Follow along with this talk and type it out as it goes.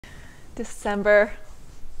December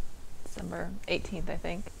 18th, I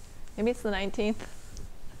think. Maybe it's the 19th.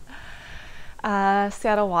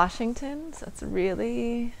 Seattle, Washington. So it's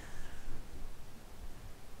really,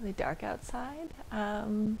 really dark outside. It's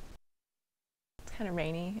kind of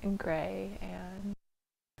rainy and gray and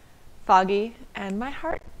foggy, and my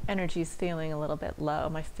heart energy is feeling a little bit low.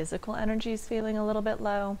 My physical energy is feeling a little bit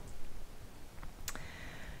low.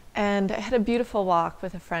 And I had a beautiful walk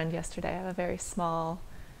with a friend yesterday. I have a very small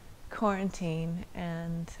quarantine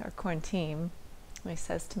or quarantine. And he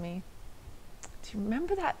says to me, "Do you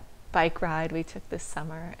remember that bike ride we took this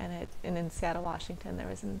summer?" And in Seattle, Washington, there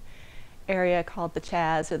was an area called the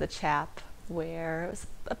Chaz or the Chap, where it was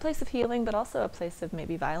a place of healing, but also a place of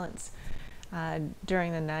maybe violence.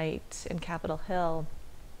 During the night in Capitol Hill,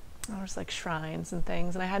 there was like shrines and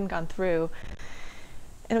things, and I hadn't gone through.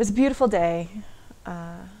 And it was a beautiful day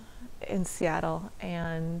in Seattle,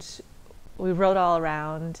 and we rode all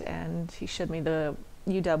around, and he showed me the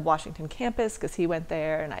UW Washington campus because he went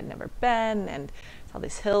there and I'd never been, and it's all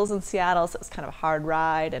these hills in Seattle, so it was kind of a hard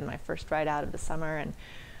ride and my first ride out of the summer. And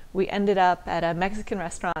we ended up at a Mexican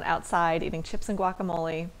restaurant outside eating chips and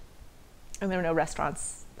guacamole, and there were no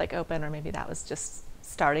restaurants like open, or maybe that was just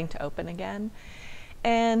starting to open again.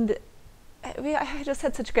 And I just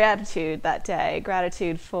had such gratitude that day,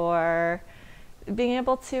 gratitude for being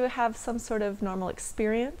able to have some sort of normal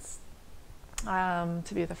experience,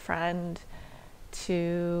 to be with a friend,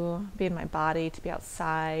 to be in my body, to be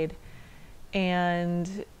outside.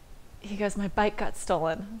 And he goes, "My bike got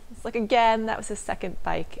stolen." It's like, again, that was his second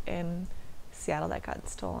bike in Seattle that got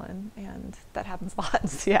stolen, and that happens a lot in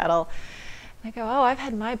Seattle. And I go, "Oh, I've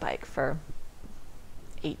had my bike for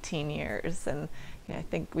 18 years. And I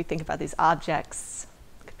think we think about these objects.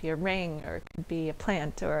 It could be a ring, or it could be a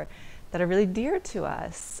plant, or that are really dear to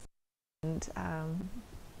us, and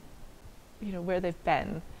where they've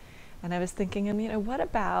been." And I was thinking, and what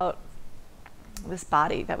about this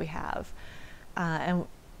body that we have, and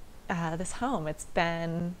this home? It's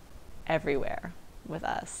been everywhere with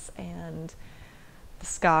us, and the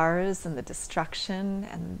scars and the destruction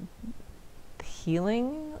and the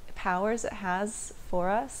healing powers it has for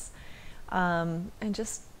us, and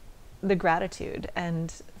just the gratitude.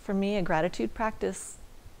 And for me, a gratitude practice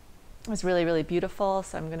was really, really beautiful.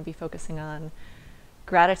 So I'm going to be focusing on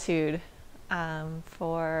gratitude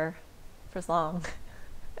for as long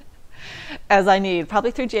as I need,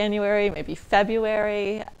 probably through January, maybe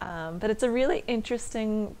February. But it's a really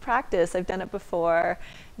interesting practice. I've done it before.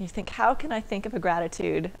 And you think, how can I think of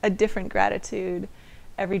a different gratitude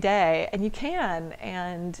every day? And you can,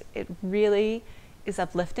 and it really is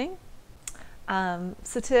uplifting.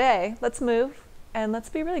 So today, let's move, and let's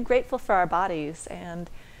be really grateful for our bodies and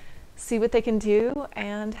see what they can do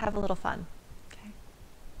and have a little fun. Okay.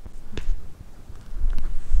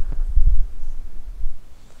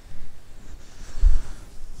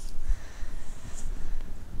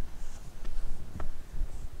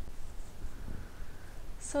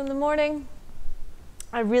 So in the morning,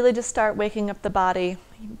 I really just start waking up the body,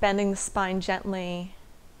 bending the spine gently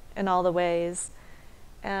in all the ways.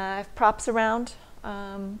 I have props around,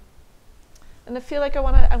 and I feel like I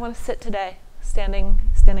want to sit today.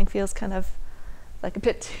 Standing feels kind of like a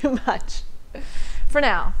bit too much for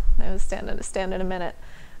now. I will stand in a minute.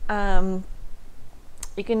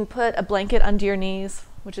 You can put a blanket under your knees,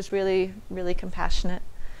 which is really, really compassionate.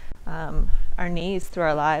 Our knees through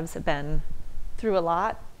our lives have been through a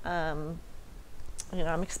lot. I'm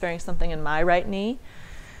experiencing something in my right knee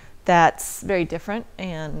that's very different,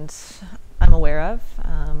 and I'm aware of.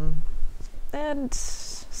 And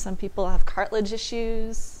some people have cartilage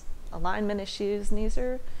issues, alignment issues. Knees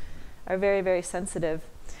are very, very sensitive.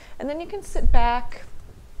 And then you can sit back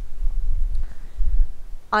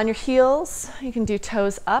on your heels. You can do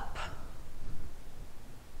toes up,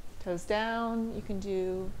 toes down. You can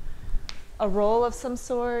do a roll of some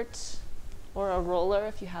sort, or a roller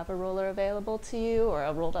if you have a roller available to you, or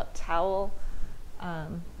a rolled up towel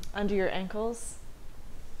under your ankles.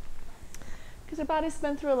 Because our body's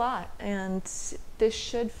been through a lot, and this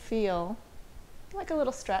should feel like a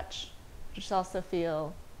little stretch, but should also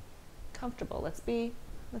feel comfortable. Let's be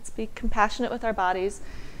compassionate with our bodies,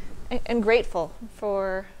 and grateful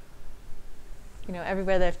for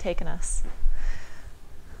everywhere they've taken us.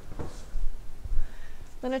 I'm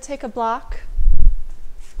going to take a block.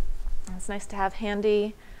 It's nice to have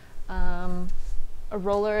handy. A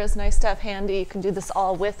roller is nice to have handy. You can do this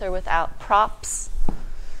all with or without props.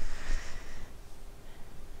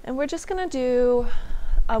 And we're just going to do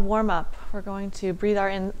a warm-up. We're going to breathe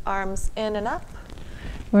our arms in and up.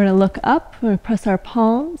 We're going to look up. We're going to press our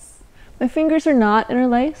palms. My fingers are not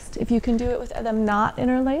interlaced. If you can do it with them not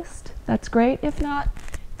interlaced, that's great. If not,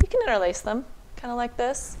 you can interlace them, kind of like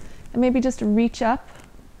this, and maybe just reach up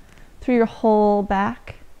through your whole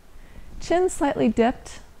back. Chin slightly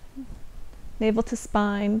dipped, navel to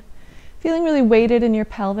spine, feeling really weighted in your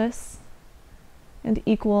pelvis and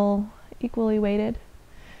equally weighted.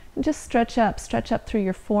 And just stretch up through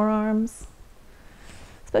your forearms.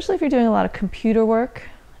 Especially if you're doing a lot of computer work,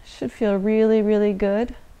 it should feel really, really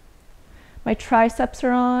good. My triceps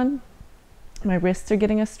are on, my wrists are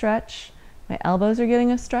getting a stretch, my elbows are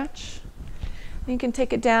getting a stretch. And you can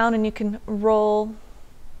take it down and you can roll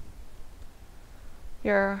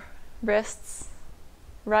your wrists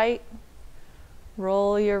right,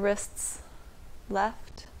 roll your wrists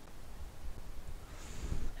left.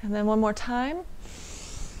 And then one more time.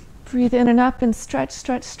 Breathe in and up and stretch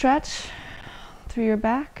through your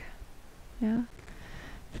back. Yeah.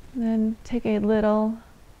 And then take a little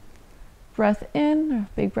breath in, or a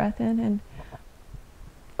big breath in, and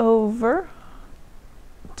over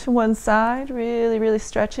to one side, really, really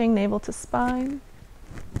stretching, navel to spine,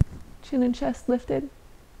 chin and chest lifted.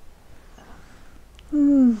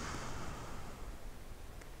 Breathe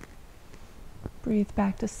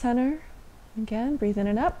back to center. Again, breathe in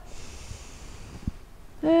and up.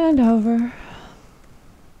 And over.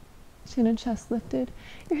 Chin and chest lifted.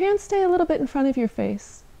 Your hands stay a little bit in front of your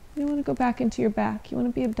face. You don't want to go back into your back. You want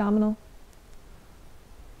to be abdominal.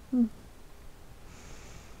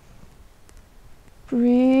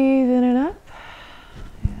 Breathe in and up.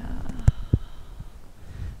 Yeah.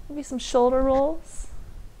 Maybe some shoulder rolls.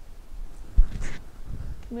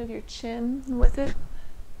 Move your chin with it.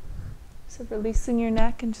 So releasing your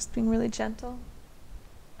neck and just being really gentle.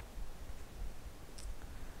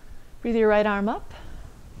 Breathe your right arm up.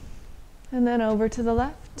 And then over to the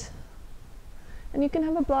left. And you can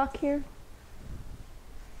have a block here.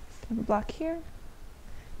 Have a block here.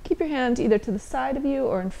 Keep your hand either to the side of you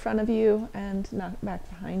or in front of you and not back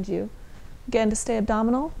behind you. Again, to stay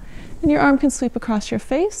abdominal. And your arm can sweep across your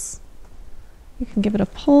face. You can give it a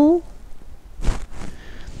pull.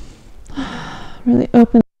 Really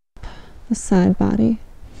open up the side body.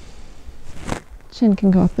 Chin can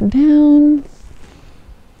go up and down.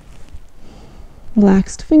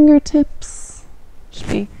 Relaxed fingertips. Should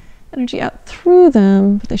be energy out through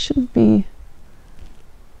them, but they shouldn't be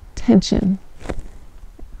tension. You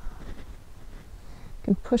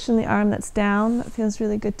can push in the arm that's down. That feels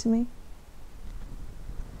really good to me.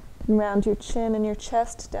 And round your chin and your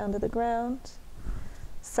chest down to the ground.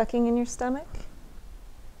 Sucking in your stomach.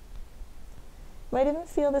 You might even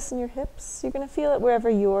feel this in your hips. You're going to feel it wherever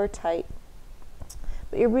you're tight.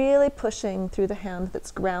 But you're really pushing through the hand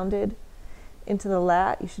that's grounded into the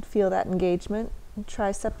lat. You should feel that engagement. And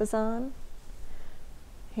tricep is on.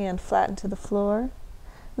 Hand flattened to the floor.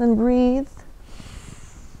 And then breathe.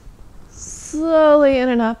 Slowly in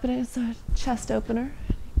and up. And it's a chest opener.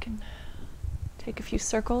 You can take a few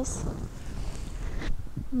circles.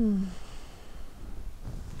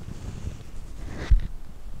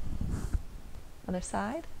 Other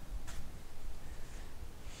side.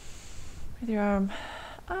 With your arm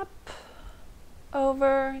up,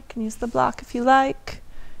 over. You can use the block if you like.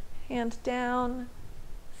 Hand down.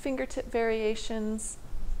 Fingertip variations.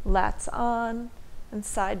 Lats on. And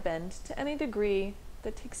side bend to any degree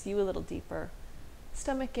that takes you a little deeper.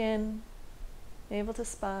 Stomach in. Navel to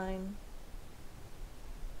spine.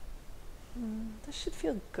 This should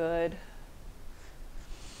feel good.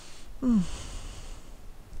 If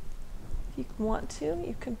you want to,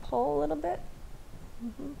 you can pull a little bit.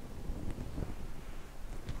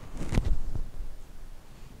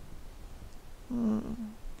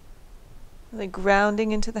 Really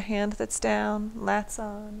grounding into the hand that's down, lats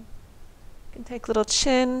on. You can take little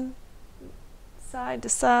chin, side to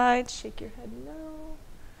side, shake your head no.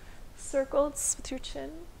 Circles with your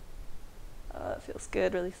chin. It feels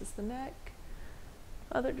good, releases the neck.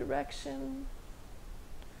 Other direction.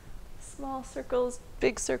 Small circles,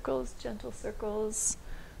 big circles, gentle circles,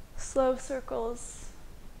 slow circles.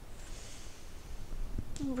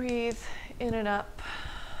 Breathe in and up.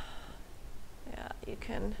 Yeah, you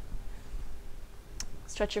can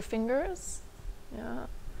stretch your fingers. Yeah,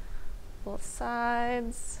 both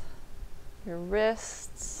sides, your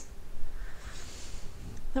wrists.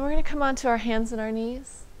 Then we're going to come onto our hands and our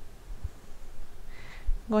knees.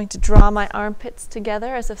 I'm going to draw my armpits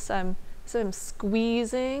together as if I'm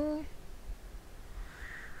squeezing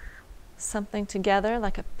something together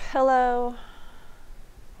like a pillow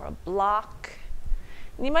or a block.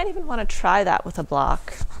 And you might even want to try that with a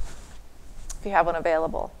block if you have one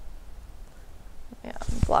available. Yeah,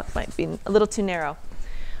 the block might be a little too narrow.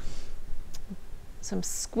 So I'm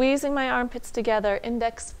squeezing my armpits together,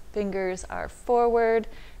 index Fingers are forward,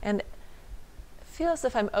 and feel as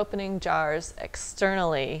if I'm opening jars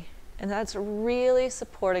externally, and that's really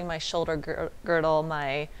supporting my shoulder girdle.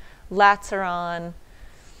 My lats are on,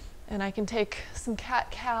 and I can take some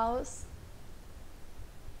cat-cows.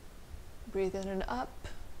 Breathe in and up.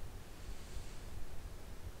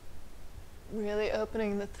 Really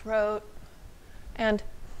opening the throat, and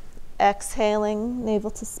exhaling,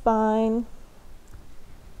 navel to spine.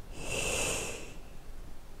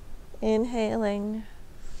 Inhaling.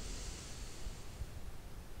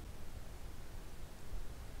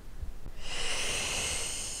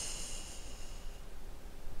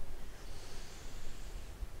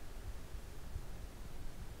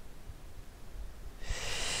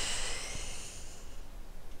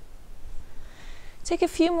 Take a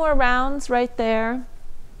few more rounds right there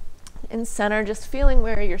in center, just feeling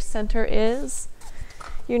where your center is.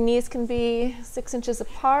 Your knees can be 6 inches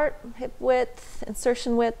apart, hip width,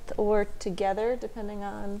 insertion width, or together, depending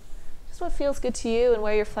on just what feels good to you and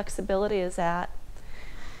where your flexibility is at.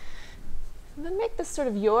 And then make this sort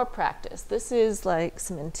of your practice. This is like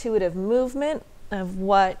some intuitive movement of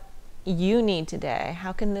what you need today.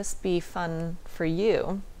 How can this be fun for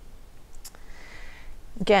you?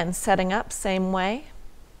 Again, setting up, same way.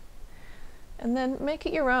 And then make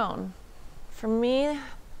it your own. For me,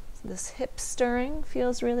 this hip stirring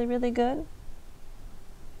feels really, really good.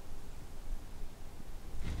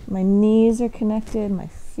 My knees are connected, my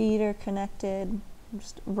feet are connected. I'm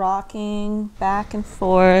just rocking back and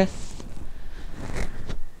forth.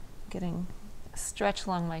 Getting a stretch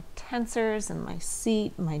along my tensors and my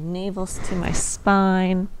seat, my navels to my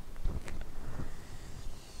spine.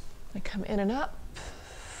 I come in and up.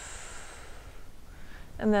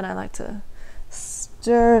 And then I like to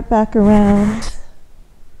stir it back around.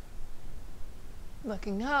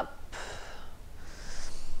 Looking up,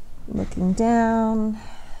 looking down,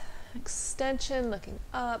 extension, looking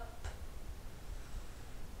up.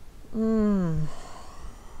 Really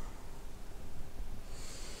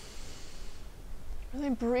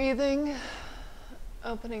breathing,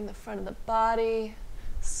 opening the front of the body,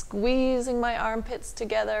 squeezing my armpits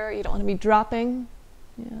together. You don't want to be dropping.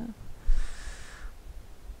 Yeah.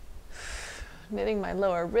 Knitting my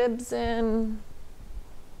lower ribs in.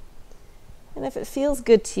 And if it feels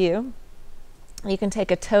good to you, you can take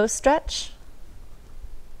a toe stretch.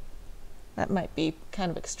 That might be kind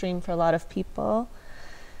of extreme for a lot of people.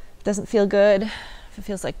 If it doesn't feel good, if it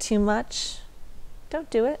feels like too much, don't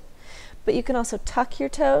do it. But you can also tuck your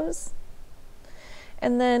toes.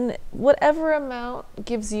 And then whatever amount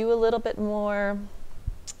gives you a little bit more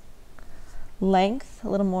length, a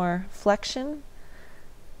little more flexion,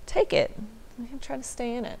 take it. You can try to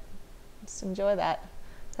stay in it. Just enjoy that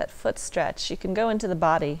foot stretch. You can go into the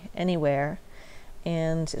body anywhere.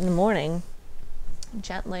 And in the morning,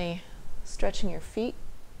 gently stretching your feet,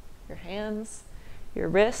 your hands, your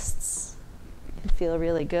wrists. You can feel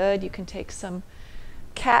really good. You can take some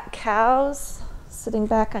cat-cows, sitting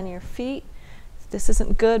back on your feet. If this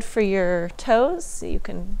isn't good for your toes, you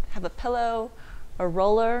can have a pillow, a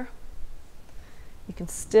roller. You can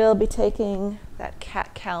still be taking that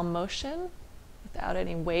cat-cow motion without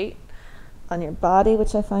any weight on your body,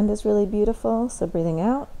 which I find is really beautiful. So breathing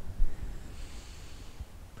out,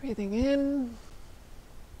 breathing in,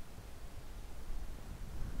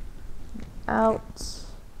 out.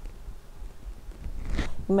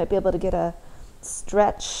 You might be able to get a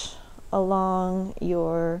stretch along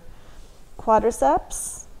your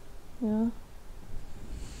quadriceps. Yeah.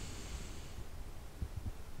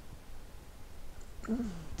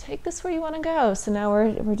 Take this where you want to go. So now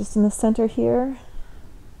we're just in the center here.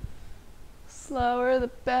 Slower the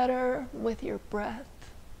better with your breath.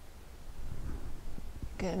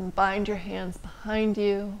 Again, bind your hands behind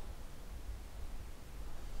you.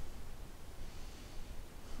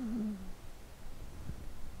 You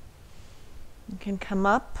can come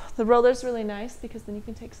up. The roller's really nice because then you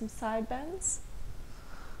can take some side bends.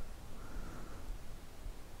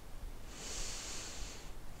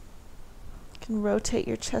 You can rotate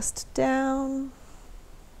your chest down.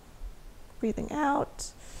 Breathing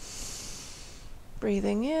out.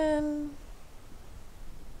 Breathing in.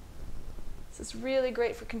 This is really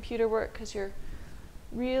great for computer work because you're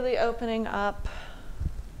really opening up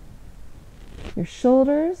your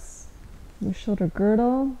shoulders, your shoulder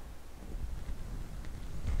girdle,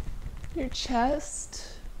 your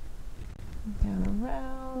chest, down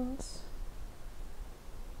around.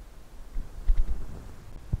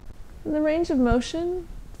 And the range of motion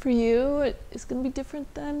for you is going to be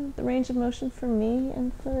different than the range of motion for me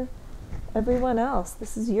and for everyone else.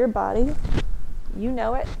 This is your body. You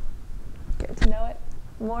know it. Get to know it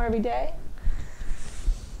more every day.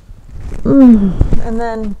 And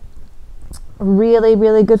then really,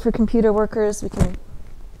 really good for computer workers. We can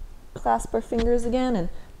clasp our fingers again and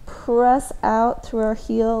press out through our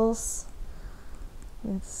heels.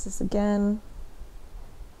 This is again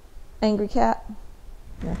angry cat.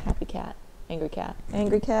 No, happy cat. Angry cat.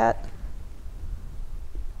 Angry cat.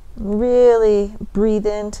 Really breathe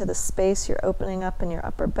into the space you're opening up in your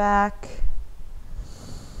upper back.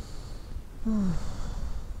 Move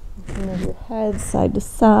your head side to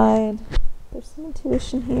side. There's some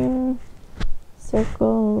intuition here.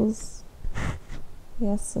 Circles.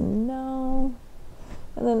 Yes and no.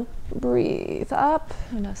 And then breathe up.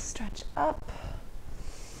 And now stretch up.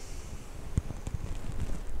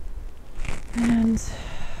 And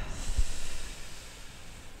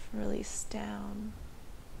release down.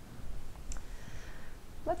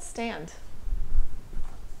 Let's stand.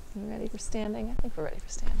 Are you ready for standing? I think we're ready for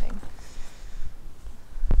standing.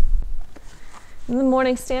 In the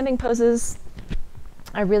morning, standing poses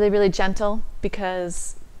are really, really gentle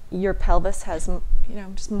because your pelvis has,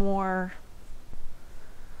 just more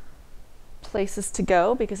places to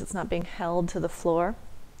go because it's not being held to the floor.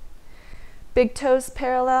 Big toes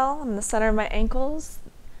parallel in the center of my ankles.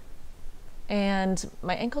 And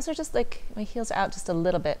my ankles are just like, my heels are out just a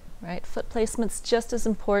little bit, right? Foot placement's just as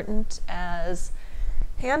important as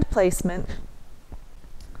hand placement.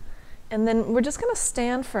 And then we're just going to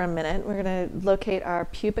stand for a minute. We're going to locate our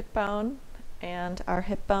pubic bone and our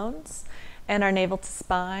hip bones and our navel to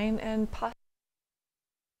spine and posture.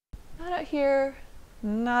 Not out here,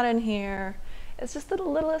 not in here. It's just the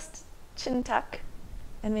littlest chin tuck.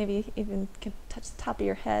 And maybe even can touch the top of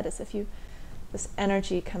your head as if this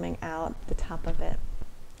energy coming out the top of it.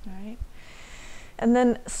 All right. And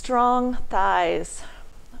then strong thighs.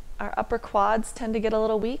 Our upper quads tend to get a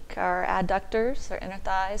little weak. Our adductors, our inner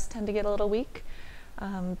thighs tend to get a little weak.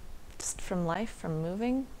 Just from life, from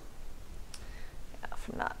moving,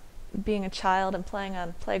 from not being a child and playing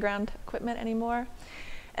on playground equipment anymore.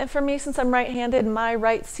 And for me, since I'm right-handed, my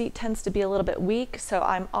right seat tends to be a little bit weak, so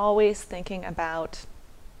I'm always thinking about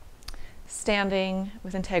standing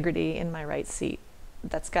with integrity in my right seat.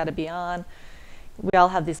 That's got to be on. We all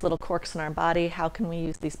have these little quirks in our body. How can we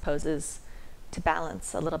use these poses to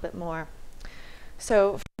balance a little bit more?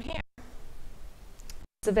 So from here,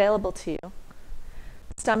 it's available to you.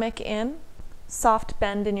 Stomach in, soft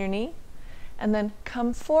bend in your knee, and then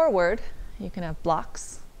come forward. You can have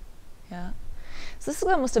blocks. Yeah. So this is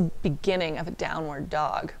almost a beginning of a downward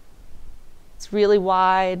dog. It's really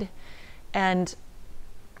wide, and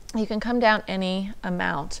you can come down any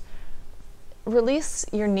amount. Release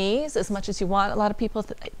your knees as much as you want. A lot of people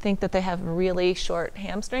think that they have really short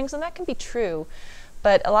hamstrings, and that can be true.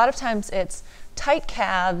 But a lot of times it's tight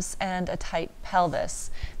calves and a tight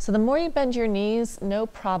pelvis. So the more you bend your knees, no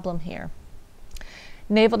problem here.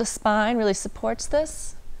 Navel to spine really supports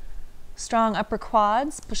this. Strong upper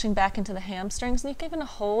quads, pushing back into the hamstrings. And you can even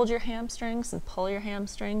hold your hamstrings and pull your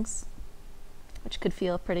hamstrings, which could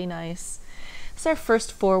feel pretty nice. This is our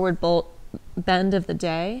first forward bolt bend of the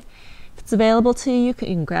day. If it's available to you, you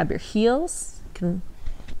can grab your heels. You can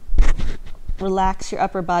relax your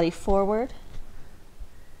upper body forward.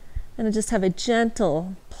 And just have a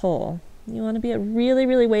gentle pull. You want to be really,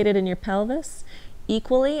 really weighted in your pelvis.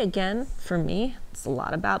 Equally, again, for me, it's a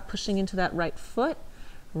lot about pushing into that right foot,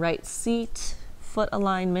 right seat, foot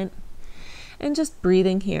alignment, and just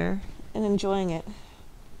breathing here and enjoying it.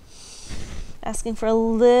 Asking for a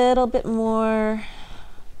little bit more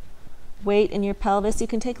weight in your pelvis. You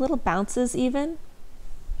can take little bounces even,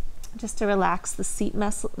 just to relax the seat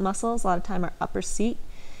muscles. A lot of time our upper seat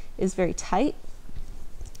is very tight.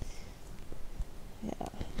 Yeah.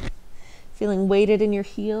 Feeling weighted in your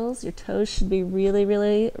heels. Your toes should be really,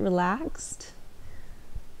 really relaxed.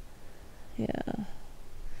 Yeah.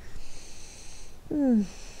 And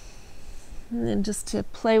then just to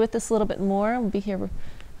play with this a little bit more, we'll be here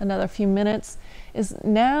another few minutes, is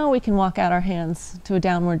now we can walk out our hands to a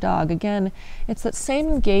downward dog. Again, it's that same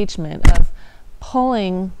engagement of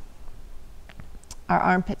pulling our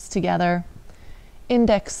armpits together,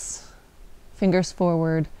 index fingers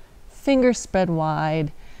forward, fingers spread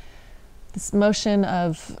wide. This motion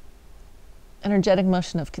of, energetic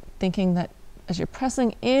motion of thinking that as you're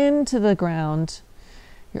pressing into the ground,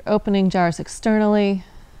 you're opening jars externally,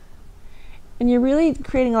 and you're really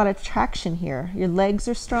creating a lot of traction here. Your legs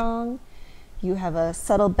are strong, you have a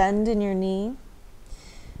subtle bend in your knee,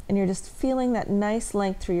 and you're just feeling that nice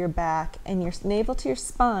length through your back, and your navel to your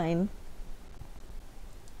spine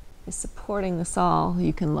is supporting this all.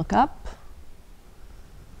 You can look up.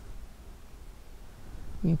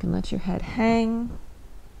 You can let your head hang.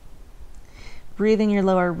 Breathing your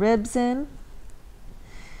lower ribs in.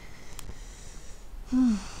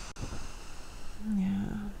 Yeah.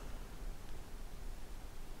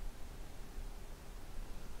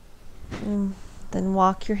 Then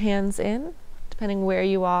walk your hands in, depending where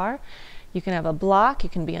you are. You can have a block, you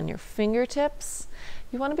can be on your fingertips.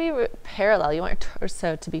 You want to be parallel, you want your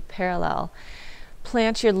torso to be parallel.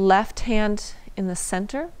 Plant your left hand in the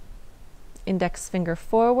center, index finger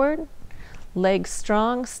forward, legs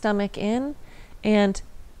strong, stomach in, and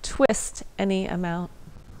twist any amount.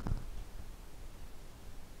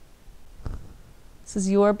 This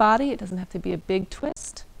is your body, it doesn't have to be a big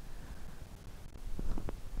twist.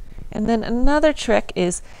 And then another trick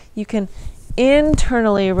is you can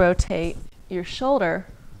internally rotate your shoulder.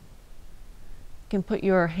 You can put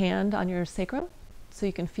your hand on your sacrum so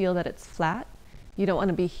you can feel that it's flat. You don't want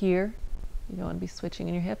to be here. You don't want to be switching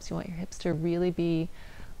in your hips. You want your hips to really be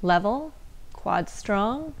level, quads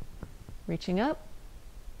strong, reaching up,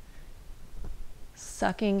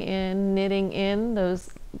 sucking in, knitting in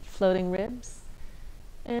those floating ribs.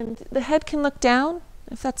 And the head can look down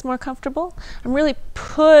if that's more comfortable. I'm really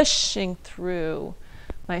pushing through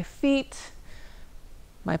my feet,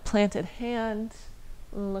 my planted hand,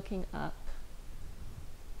 looking up.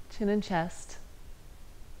 Chin and chest,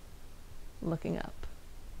 looking up.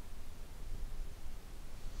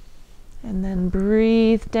 And then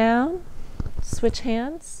breathe down, switch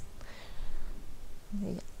hands.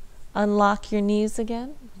 Unlock your knees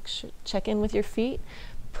again. Make sure, check in with your feet.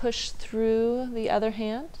 Push through the other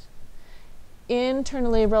hand.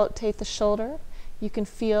 Internally rotate the shoulder. You can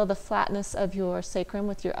feel the flatness of your sacrum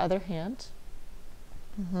with your other hand.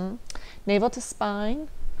 Navel to spine,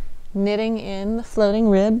 knitting in the floating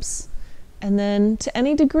ribs, and then to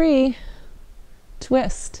any degree,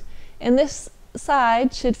 twist. And this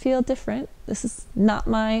side should feel different. This is not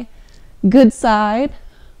my good side.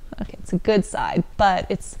 Okay, it's a good side, but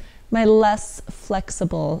it's my less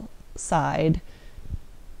flexible side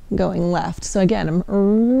going left. So again, I'm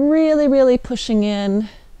really, really pushing in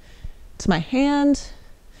to my hand,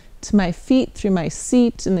 to my feet through my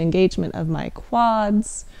seat and the engagement of my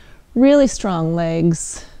quads. Really strong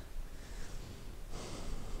legs.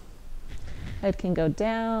 Head can go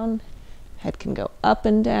down, head can go up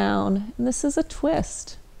and down, and this is a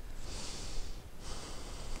twist.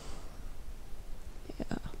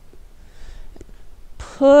 Yeah.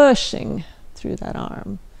 Pushing through that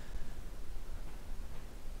arm.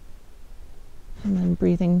 And then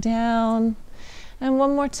breathing down. And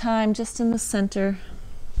one more time, just in the center.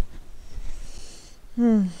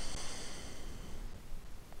 You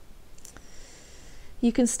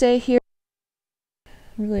can stay here,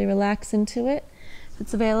 really relax into it. If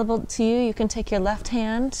it's available to you, you can take your left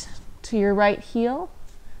hand to your right heel.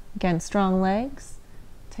 Again, strong legs.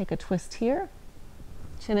 Take a twist here.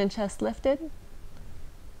 Chin and chest lifted.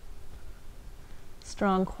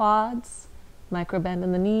 Strong quads. Micro bend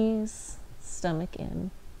in the knees. Stomach in.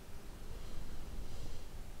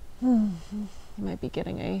 You might be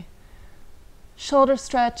getting a shoulder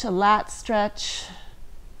stretch, a lat stretch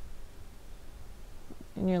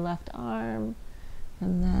in your left arm.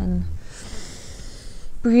 And then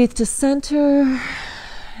breathe to center.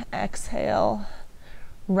 Exhale.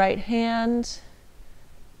 Right hand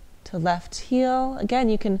to left heel. Again,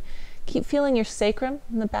 you can keep feeling your sacrum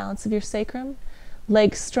and the balance of your sacrum.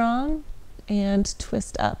 Legs strong and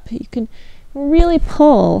twist up. You can really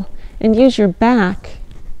pull and use your back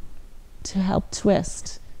to help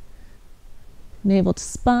twist. Navel to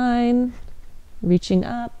spine, reaching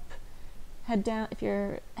up, head down. If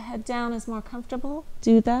your head down is more comfortable,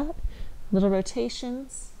 do that. Little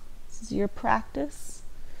rotations. This is your practice.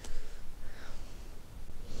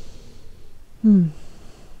 Your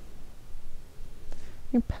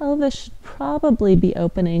pelvis should probably be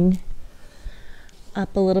opening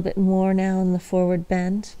up a little bit more now in the forward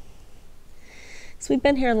bend. So we've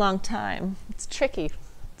been here a long time. It's tricky.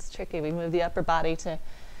 It's tricky. We move the upper body to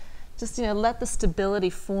just, let the stability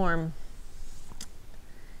form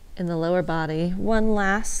in the lower body. One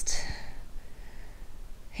last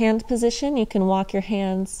hand position. You can walk your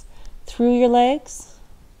hands through your legs,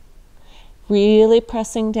 really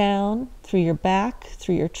pressing down through your back,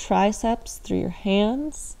 through your triceps, through your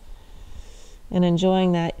hands, and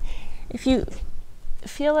enjoying that. If you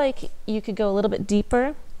feel like you could go a little bit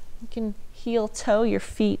deeper, you can heel toe your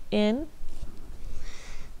feet in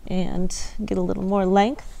and get a little more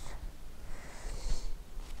length.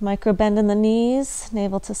 Micro bend in the knees,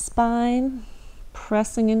 navel to spine,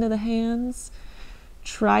 pressing into the hands,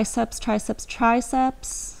 triceps, triceps,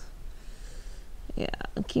 triceps. Yeah,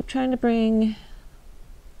 and keep trying to bring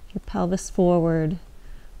your pelvis forward,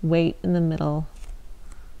 weight in the middle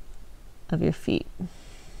of your feet. You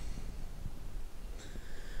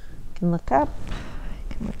can look up,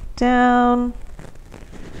 down.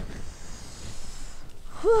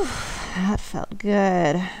 Whew, that felt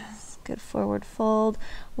good. Good forward fold.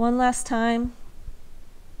 One last time.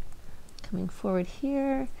 Coming forward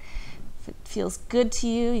here. If it feels good to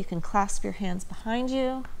you, you can clasp your hands behind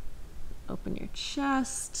you. Open your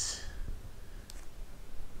chest.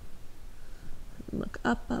 Look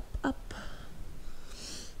up, up, up.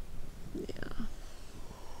 Yeah.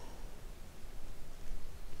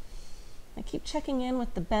 I keep checking in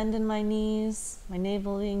with the bend in my knees, my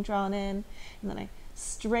navel being drawn in, and then I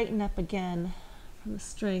straighten up again from the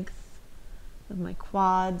strength of my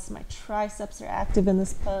quads. My triceps are active in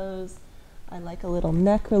this pose. I like a little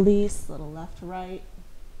neck release, a little left, right.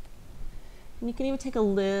 And you can even take a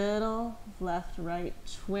little left, right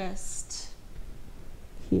twist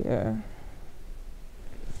here.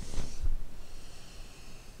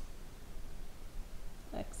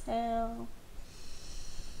 Exhale.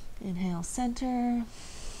 Inhale, center.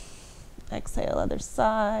 Exhale, other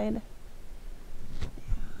side.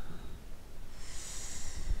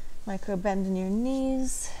 Micro bend in your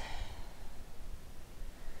knees.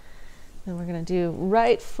 Then we're going to do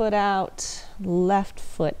right foot out, left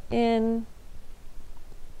foot in.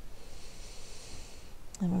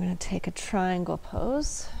 And we're going to take a triangle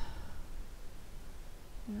pose.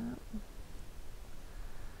 Yeah.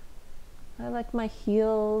 I like my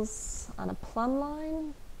heels on a plumb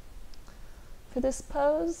line for this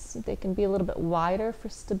pose. They can be a little bit wider for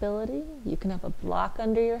stability. You can have a block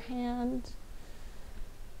under your hand.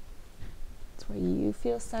 It's where you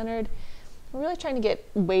feel centered. I'm really trying to get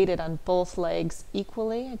weighted on both legs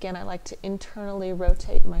equally. Again, I like to internally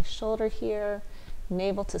rotate my shoulder here,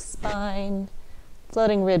 navel to spine,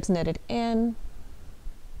 floating ribs knitted in,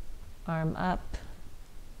 arm up,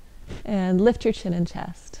 and lift your chin and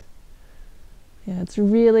chest. Yeah, it's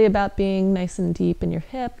really about being nice and deep in your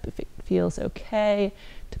hip. If it feels okay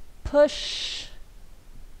to push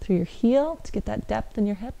through your heel to get that depth in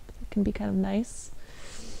your hip, it can be kind of nice.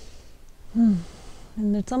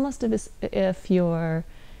 And it's almost as if your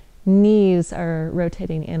knees are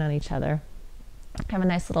rotating in on each other. Have a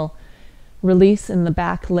nice little release in the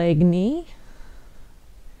back leg knee.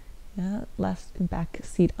 Yeah, left and back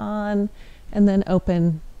seat on, and then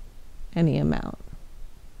open any amount.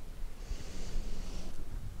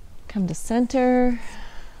 Come to center,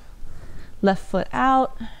 left foot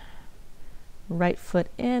out, right foot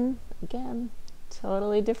in. Again,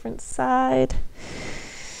 totally different side.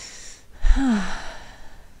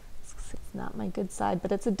 It's not my good side,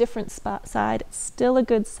 but it's a different side. It's still a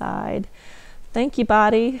good side. Thank you,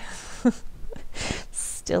 body.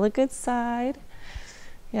 Still a good side.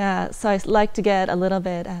 Yeah, so I like to get a little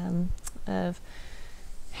bit of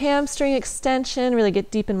hamstring extension, really get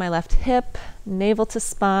deep in my left hip, navel to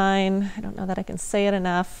spine. I don't know that I can say it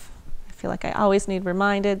enough. I feel like I always need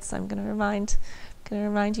reminded, so I'm going to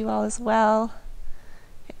remind you all as well.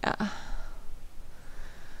 Yeah.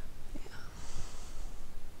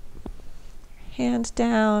 Hand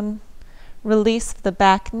down, release the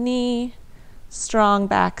back knee, strong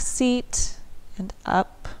back seat, and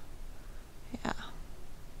up. Yeah.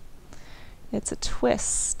 It's a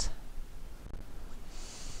twist.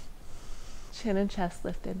 Chin and chest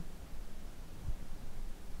lifted.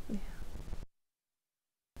 Yeah.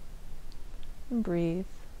 And breathe.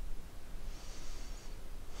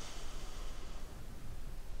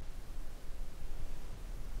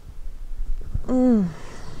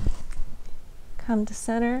 Come to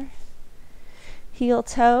center. Heel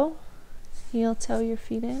toe your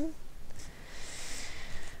feet in.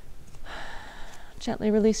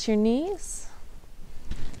 Gently release your knees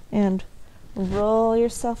and roll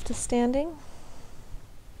yourself to standing.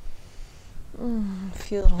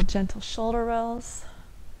 Feel little gentle shoulder rolls.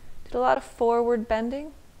 Did a lot of forward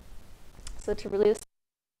bending. So to release,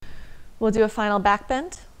 we'll do a final back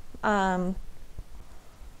bend. I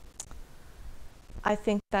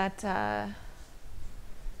think that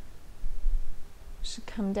should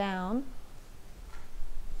come down.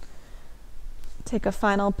 Take a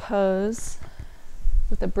final pose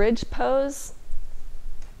with a bridge pose.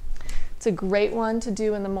 It's a great one to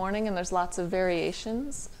do in the morning, and there's lots of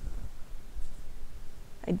variations.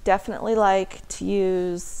 I definitely like to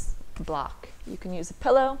use a block. You can use a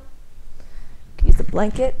pillow, you can use a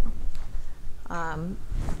blanket,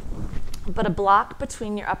 but a block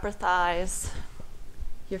between your upper thighs.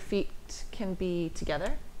 Your feet can be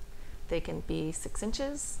together. They can be 6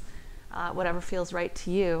 inches, whatever feels right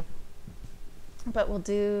to you. But we'll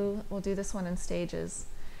do this one in stages,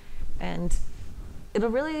 and it'll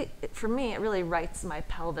really, for me, it really rights my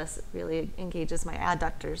pelvis. It really engages my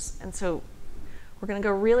adductors, and so we're going to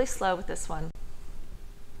go really slow with this one.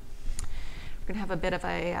 We're going to have a bit of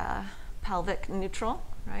a pelvic neutral,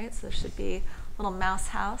 right? So there should be a little mouse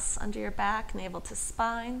house under your back, navel to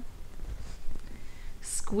spine.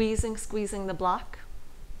 Squeezing the block.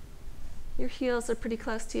 Your heels are pretty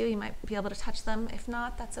close to you. You might be able to touch them. If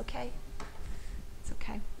not, that's okay. It's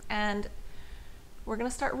okay. And we're going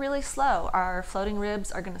to start really slow. Our floating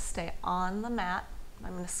ribs are going to stay on the mat.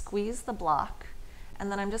 I'm going to squeeze the block,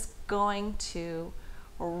 and then I'm just going to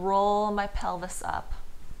roll my pelvis up.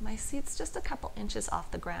 My seat's just a couple inches off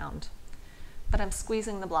the ground, but I'm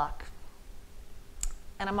squeezing the block,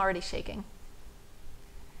 and I'm already shaking.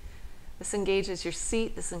 This engages your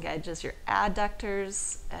seat, this engages your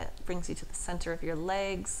adductors, it brings you to the center of your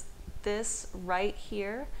legs. This right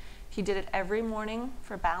here, if you did it every morning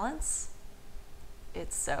for balance,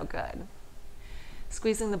 it's so good.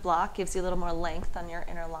 Squeezing the block gives you a little more length on your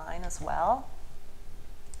inner line as well.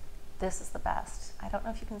 This is the best. I don't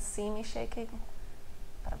know if you can see me shaking,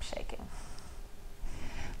 but I'm shaking.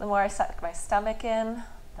 The more I suck my stomach in,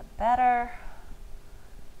 the better.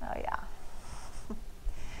 Oh yeah.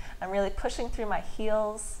 I'm really pushing through my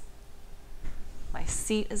heels. My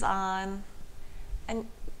seat is on. And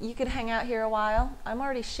you could hang out here a while. I'm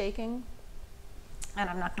already shaking, and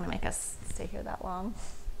I'm not going to make us stay here that long.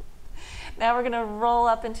 Now we're going to roll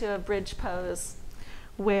up into a bridge pose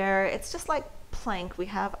where it's just like plank. We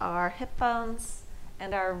have our hip bones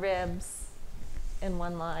and our ribs in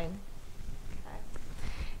one line. Okay.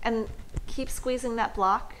 And keep squeezing that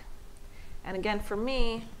block. And again, for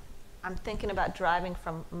me, I'm thinking about driving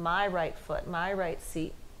from my right foot, my right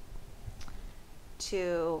seat,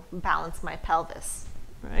 to balance my pelvis,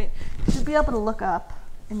 right? You should be able to look up,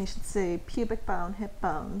 and you should see pubic bone, hip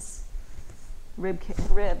bones,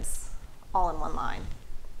 ribs, all in one line.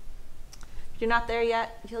 If you're not there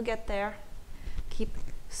yet, you'll get there. Keep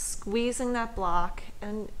squeezing that block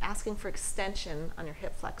and asking for extension on your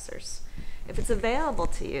hip flexors. If it's available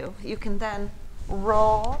to you, you can then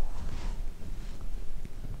roll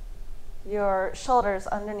your shoulders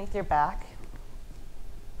underneath your back.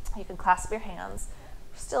 You can clasp your hands.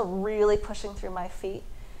 We're still really pushing through my feet.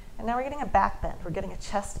 And now we're getting a back bend. We're getting a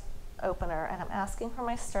chest opener, and I'm asking for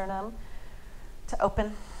my sternum to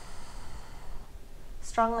open.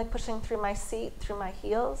 Strongly pushing through my seat, through my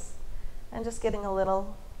heels, and just getting a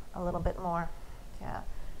little bit more. Yeah,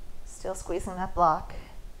 still squeezing that block.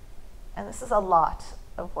 And this is a lot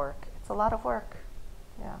of work. It's a lot of work.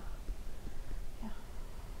 Yeah.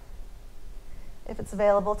 If it's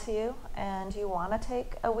available to you and you want to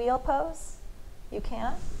take a wheel pose, you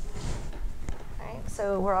can. All right,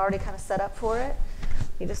 so we're already kind of set up for it.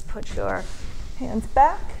 You just put your hands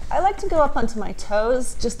back. I like to go up onto my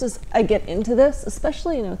toes just as I get into this,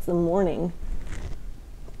 especially, it's the morning.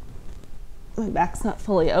 My back's not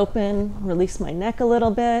fully open. Release my neck a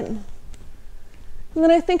little bit. And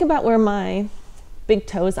then I think about where my big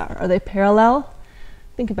toes are. Are they parallel?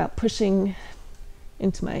 Think about pushing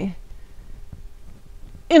into my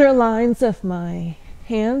inner lines of my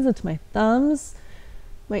hands, into my thumbs,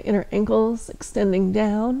 my inner ankles extending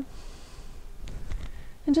down,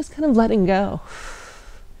 and just kind of letting go.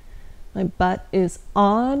 My butt is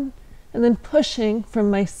on, and then pushing from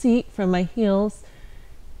my seat, from my heels,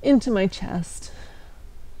 into my chest.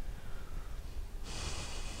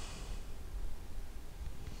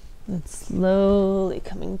 And slowly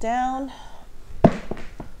coming down.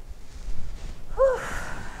 Whew.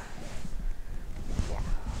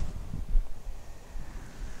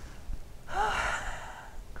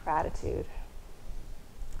 Gratitude.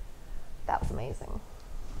 That was amazing.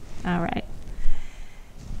 All right.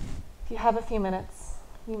 If you have a few minutes,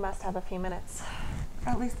 you must have a few minutes,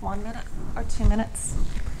 or at least 1 minute or 2 minutes.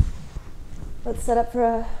 Let's set up for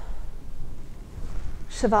a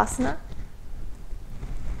Shavasana.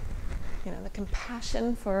 The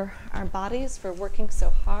compassion for our bodies for working so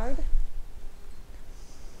hard.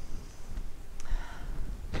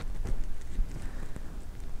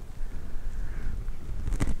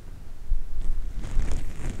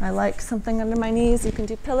 I like something under my knees. You can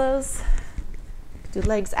do pillows. You can do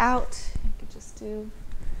legs out. You can just do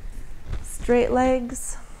straight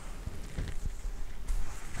legs.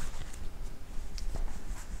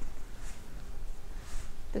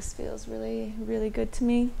 This feels really, really good to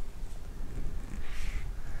me.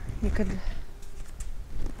 You could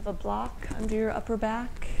have a block under your upper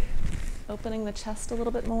back, opening the chest a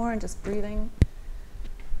little bit more and just breathing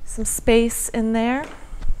some space in there.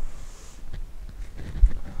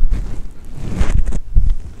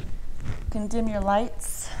 You can dim your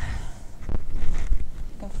lights.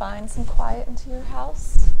 You can find some quiet into your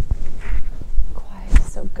house. Quiet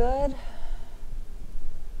is so good.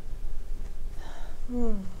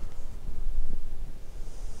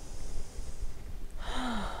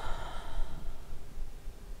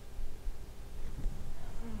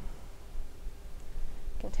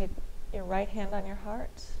 take your right hand on your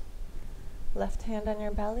heart, left hand on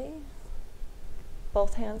your belly,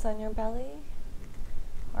 both hands on your belly,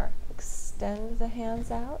 or extend the hands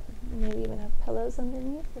out. Maybe even have pillows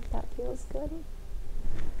underneath if that feels good.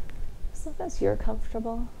 As long as you're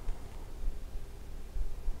comfortable.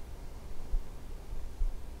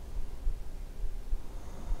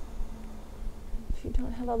 If you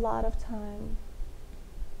don't have a lot of time,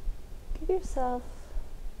 give yourself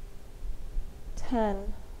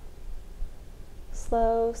 10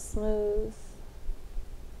 slow, smooth,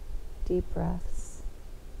 deep breaths.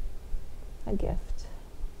 A gift.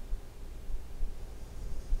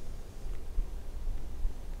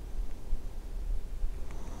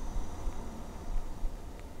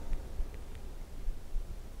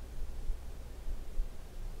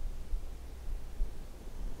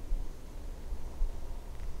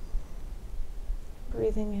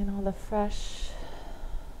 Breathing in all the fresh,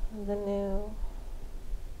 the new.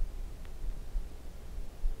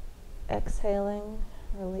 Exhaling,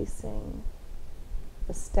 releasing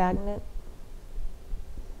the stagnant,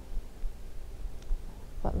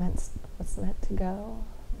 what's meant to go,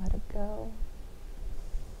 let it go.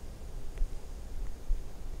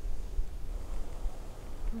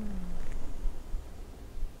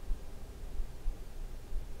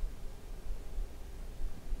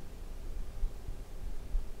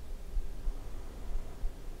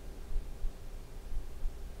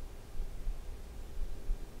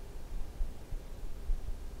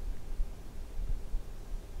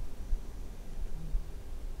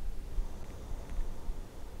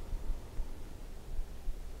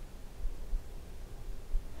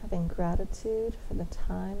 Having gratitude for the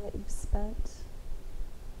time that you've spent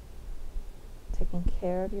taking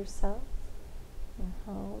care of yourself, your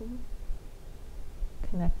home,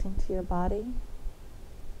 connecting to your body.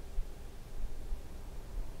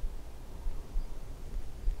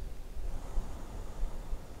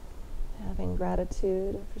 Having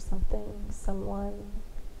gratitude for something, someone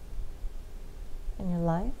in your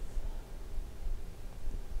life,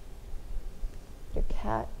 your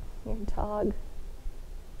cat, your dog,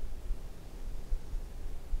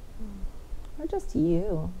 or just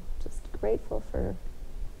you, just grateful for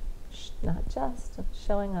not just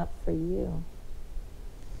showing up for you.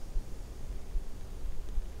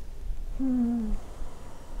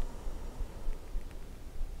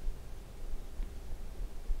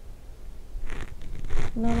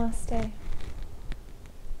 Namaste.